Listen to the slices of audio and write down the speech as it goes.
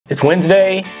It's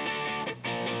Wednesday.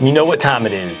 You know what time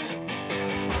it is.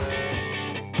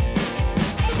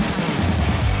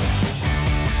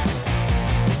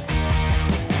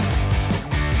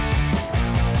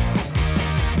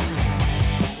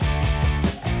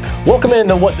 Welcome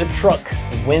into What the Truck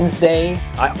Wednesday.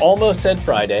 I almost said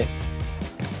Friday.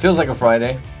 Feels like a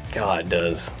Friday. God, it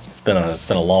does. It's been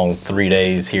a long 3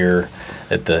 days here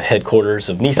at the headquarters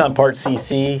of Nissan Parts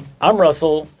CC. I'm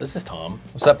Russell. This is Tom.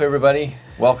 What's up, everybody?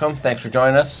 Welcome. Thanks for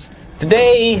joining us.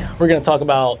 Today we're going to talk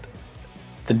about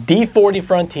the D40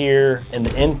 Frontier and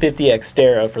the N50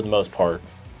 Xterra for the most part,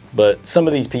 but some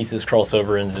of these pieces cross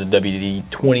over into the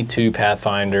WD22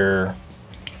 Pathfinder,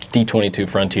 D22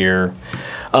 Frontier.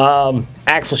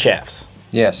 Axle shafts.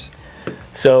 Yes.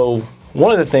 So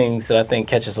one of the things that I think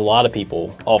catches a lot of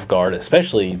people off guard,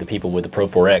 especially the people with the Pro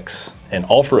 4X and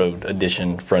off-road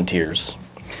edition Frontiers,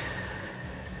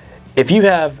 if you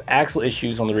have axle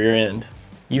issues on the rear end,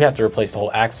 you have to replace the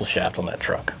whole axle shaft on that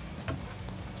truck.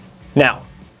 Now,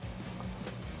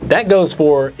 that goes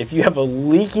for if you have a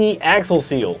leaky axle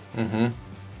seal.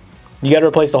 You got to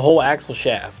replace the whole axle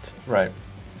shaft. Right.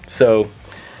 So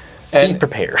be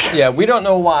prepared. Yeah, we don't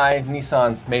know why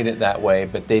Nissan made it that way,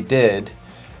 but they did.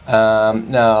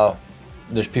 Now,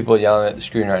 there's people yelling at the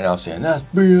screen right now saying, "That's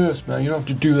BS, man, you don't have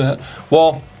to do that."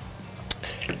 Well,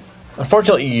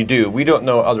 unfortunately you do. We don't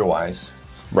know otherwise.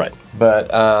 Right.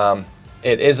 But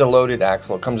it is a loaded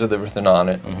axle. It comes with everything on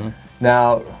it.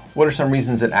 Now, what are some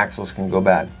reasons that axles can go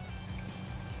bad?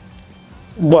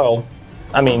 Well,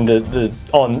 I mean,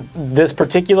 on this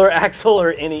particular axle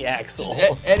or any axle?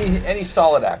 Any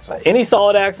solid axle. Any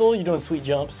solid axle, you're doing sweet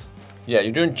jumps. Yeah,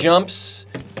 you're doing jumps,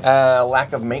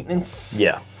 lack of maintenance.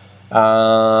 Yeah.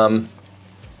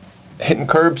 Hitting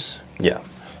curbs. Yeah.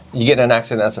 You get in an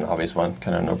accident, that's an obvious one,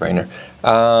 kind of no-brainer.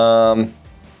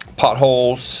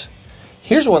 Potholes.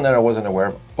 Here's one that I wasn't aware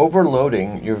of.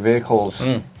 Overloading your vehicle's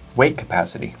weight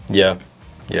capacity. Yeah.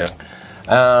 Yeah.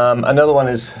 Another one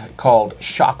is called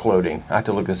shock loading. I had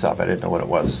to look this up. I didn't know what it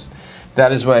was.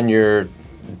 That is when you're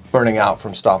burning out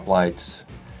from stoplights.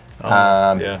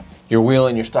 Yeah. You're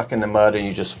wheeling, you're stuck in the mud, and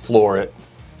you just floor it.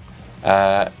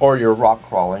 Or you're rock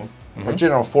crawling. A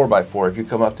general 4x4, if you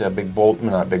come up to a big boulder,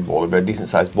 not a big boulder, but a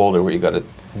decent-sized boulder where you got to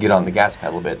get on the gas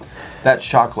pedal a bit, that's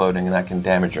shock loading, and that can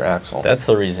damage your axle. That's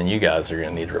the reason you guys are going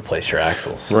to need to replace your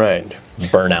axles. Right.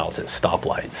 Burnouts at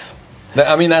stoplights.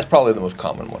 I mean, that's probably the most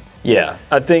common one. Yeah,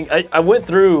 I think I went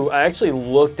through, I actually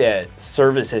looked at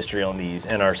service history on these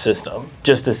in our system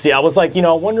just to see. I was like,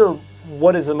 I wonder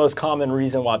what is the most common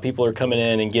reason why people are coming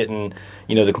in and getting,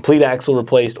 the complete axle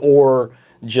replaced or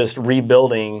just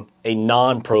rebuilding a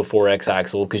non-Pro 4X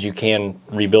axle, because you can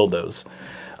rebuild those.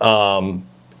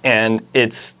 And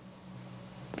it's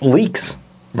leaks.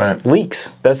 Right.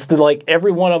 Leaks. That's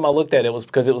every one of them I looked at, it was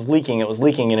because it was leaking. It was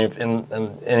leaking,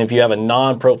 and if you have a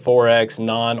non-Pro 4X,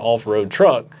 non-off-road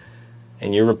truck,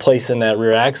 and you're replacing that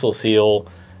rear axle seal,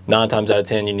 9 times out of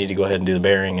 10 you need to go ahead and do the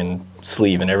bearing and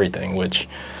sleeve and everything. Which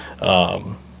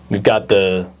we've got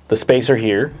the spacer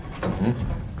here,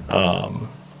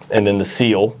 and then the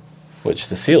seal, which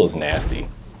the seal is nasty.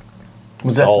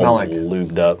 What's that smell like?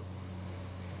 Lubed up.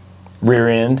 Rear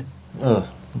end. Ugh.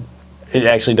 It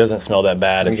actually doesn't smell that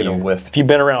bad. If you've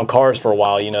been around cars for a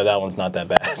while, that one's not that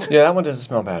bad. Yeah, that one doesn't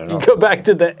smell bad at all. You go back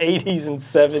to the 80s and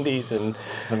 70s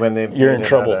and when you're in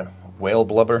trouble. Whale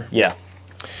blubber. Yeah.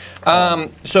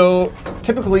 So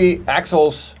typically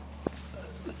axles,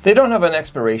 they don't have an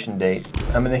expiration date.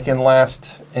 I mean, they can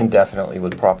last indefinitely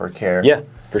with proper care. Yeah,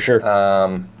 for sure.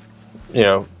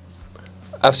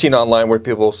 I've seen online where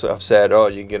people have said, "Oh,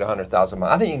 you can get 100,000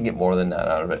 miles." I think you can get more than that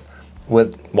out of it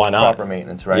with proper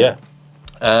maintenance, right? Yeah.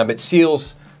 But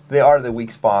seals, they are the weak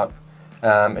spot,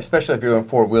 especially if you're going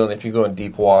four-wheeling. If you go in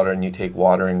deep water and you take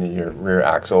water into your rear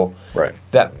axle, right,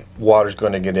 that water's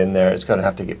going to get in there. It's going to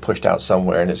have to get pushed out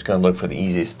somewhere, and it's going to look for the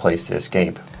easiest place to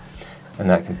escape, and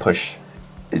that can push.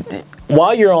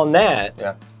 While you're on that,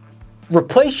 yeah,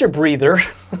 replace your breather.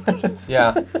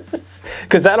 Yeah.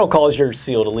 Because that'll cause your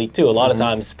seal to leak too. A lot of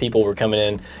times people were coming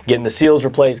in, getting the seals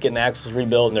replaced, getting the axles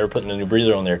rebuilt, and they were putting a new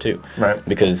breather on there too. Right.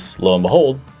 Because lo and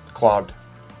behold, clogged.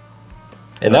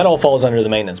 And that all falls under the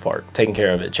maintenance part, taking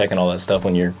care of it, checking all that stuff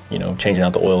when you're, changing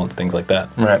out the oil and things like that.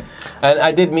 Right. And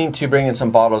I did mean to bring in some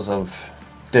bottles of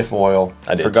diff oil.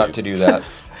 I forgot to do that.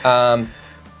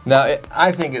 Now,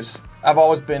 I think I've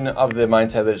always been of the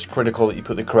mindset that it's critical that you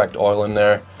put the correct oil in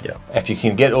there. Yeah. If you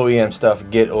can get OEM stuff,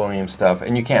 get OEM stuff,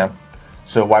 and you can.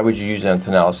 So why would you use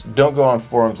anything else? Don't go on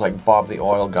forums like Bob the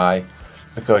Oil Guy,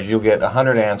 because you'll get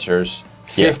 100 answers.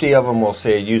 50 of them will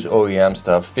say use OEM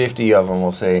stuff. 50 of them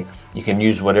will say you can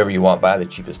use whatever you want, buy the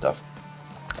cheapest stuff.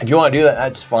 If you want to do that,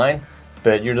 that's fine.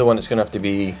 but you're the one that's going to have to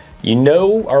be... You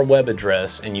know our web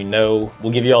address, and you know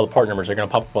we'll give you all the part numbers. They're going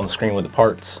to pop up on the screen with the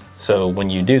parts. So when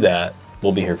you do that,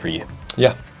 we'll be here for you.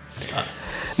 Yeah.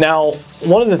 Now,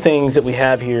 one of the things that we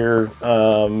have here,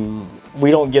 we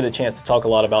don't get a chance to talk a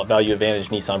lot about Value Advantage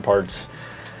Nissan parts.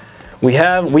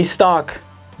 We stock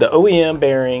the OEM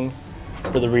bearing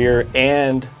for the rear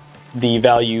and the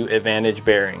Value Advantage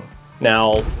bearing.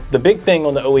 Now, the big thing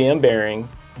on the OEM bearing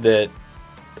that,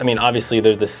 I mean, obviously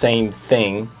they're the same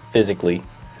thing physically,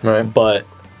 right? But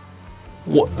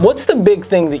what's the big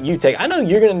thing that you take? I know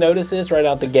you're going to notice this right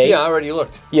out the gate. Yeah, I already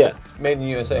looked. Yeah. Made in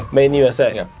USA. Made in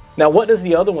USA. Yeah. Now, what does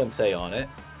the other one say on it?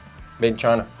 Made in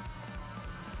China.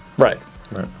 Right.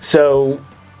 Right. So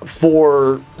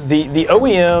for the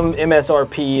OEM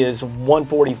MSRP is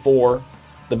 $144.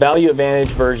 The Value Advantage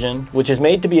version, which is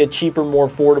made to be a cheaper, more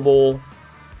affordable,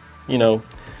 you know,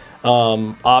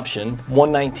 option,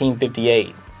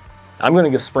 $119.58. I'm going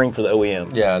to go spring for the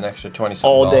OEM. Yeah, an extra $20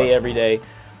 all day, every day.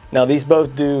 Now these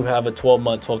both do have a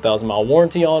 12-month, 12,000 mile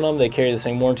warranty on them. They carry the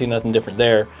same warranty, nothing different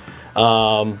there.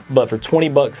 But for 20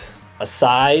 bucks a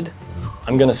side,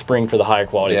 I'm going to spring for the higher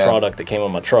quality product that came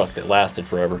on my truck that lasted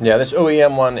forever. Yeah, this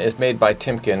OEM one is made by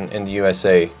Timken in the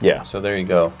USA. Yeah. So there you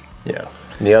go. Yeah.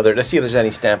 And the other, let's see if there's any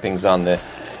stampings on the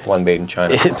one made in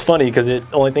China. It's funny because the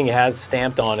only thing it has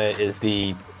stamped on it is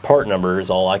the part number is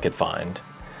all I could find.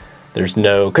 There's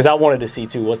no, because I wanted to see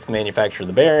too, what's the manufacturer of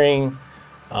the bearing,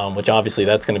 which obviously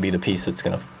that's going to be the piece that's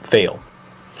going to fail.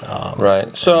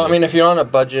 Right. So, I mean, if you're on a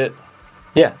budget.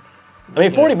 Yeah. I mean,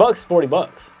 40 bucks is 40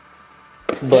 bucks.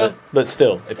 But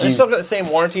still. If you still got the same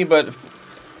warranty, but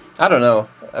I don't know.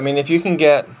 I mean, if you can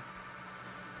get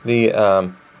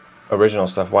the original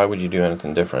stuff, why would you do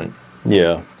anything different?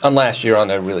 Yeah. Unless you're on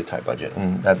a really tight budget,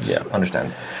 and that's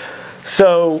understandable.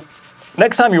 So,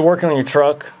 next time you're working on your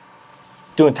truck,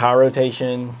 doing tire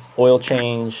rotation, oil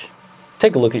change,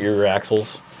 take a look at your rear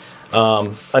axles.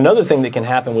 Another thing that can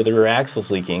happen with the rear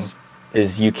axles leaking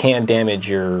is you can damage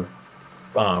your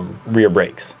rear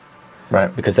brakes.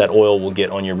 Right. Because that oil will get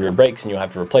on your rear brakes and you'll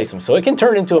have to replace them. So it can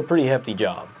turn into a pretty hefty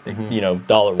job, you know,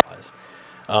 dollar-wise.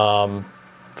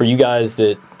 For you guys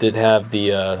that have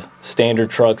the standard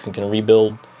trucks and can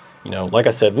rebuild, you know, like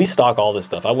I said, we stock all this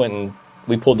stuff. I went and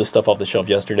we pulled this stuff off the shelf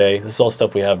yesterday. This is all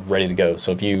stuff we have ready to go.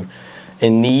 So if you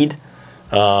in need,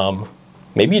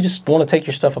 maybe you just want to take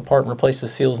your stuff apart and replace the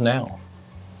seals now.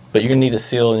 But you're going to need a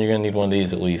seal and you're going to need one of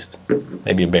these at least.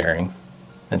 Maybe a bearing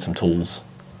and some tools.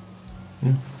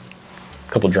 Yeah.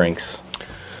 Couple drinks.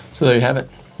 So there you have it.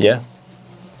 Yeah.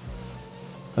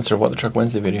 That's our What the Truck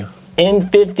Wednesday video.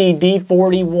 N50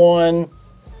 D41.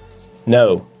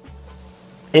 No.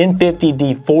 N50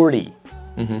 D40.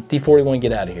 D41,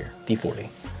 get out of here. D40.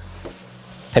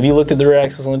 Have you looked at the rear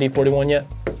axles on the D41 yet?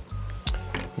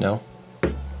 No.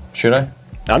 Should I?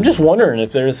 I'm just wondering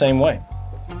if they're the same way.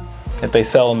 If they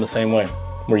sell them the same way.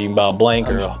 Where you can buy a blank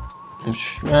or a... I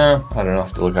don't know. I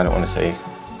have to look at it when I say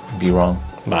be wrong.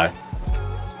 Bye.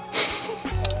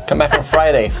 Come back on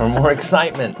Friday for more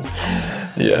excitement.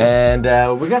 Yeah.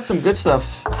 And we got some good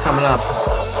stuff coming up.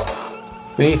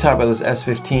 We need to talk about those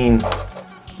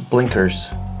S15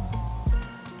 blinkers.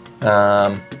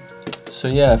 So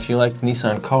yeah, if you like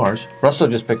Nissan cars, Russell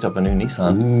just picked up a new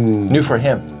Nissan. Ooh. New for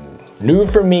him. New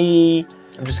for me.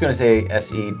 I'm just gonna say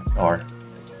SER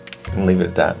and leave it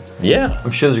at that. Yeah.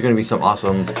 I'm sure there's gonna be some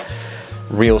awesome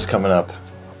reels coming up.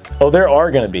 Oh, there are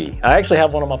going to be. I actually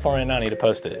have one on my 499. I need to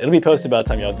post it. It'll be posted by the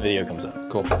time the video comes up.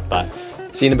 Cool. Bye.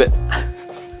 See you in a bit.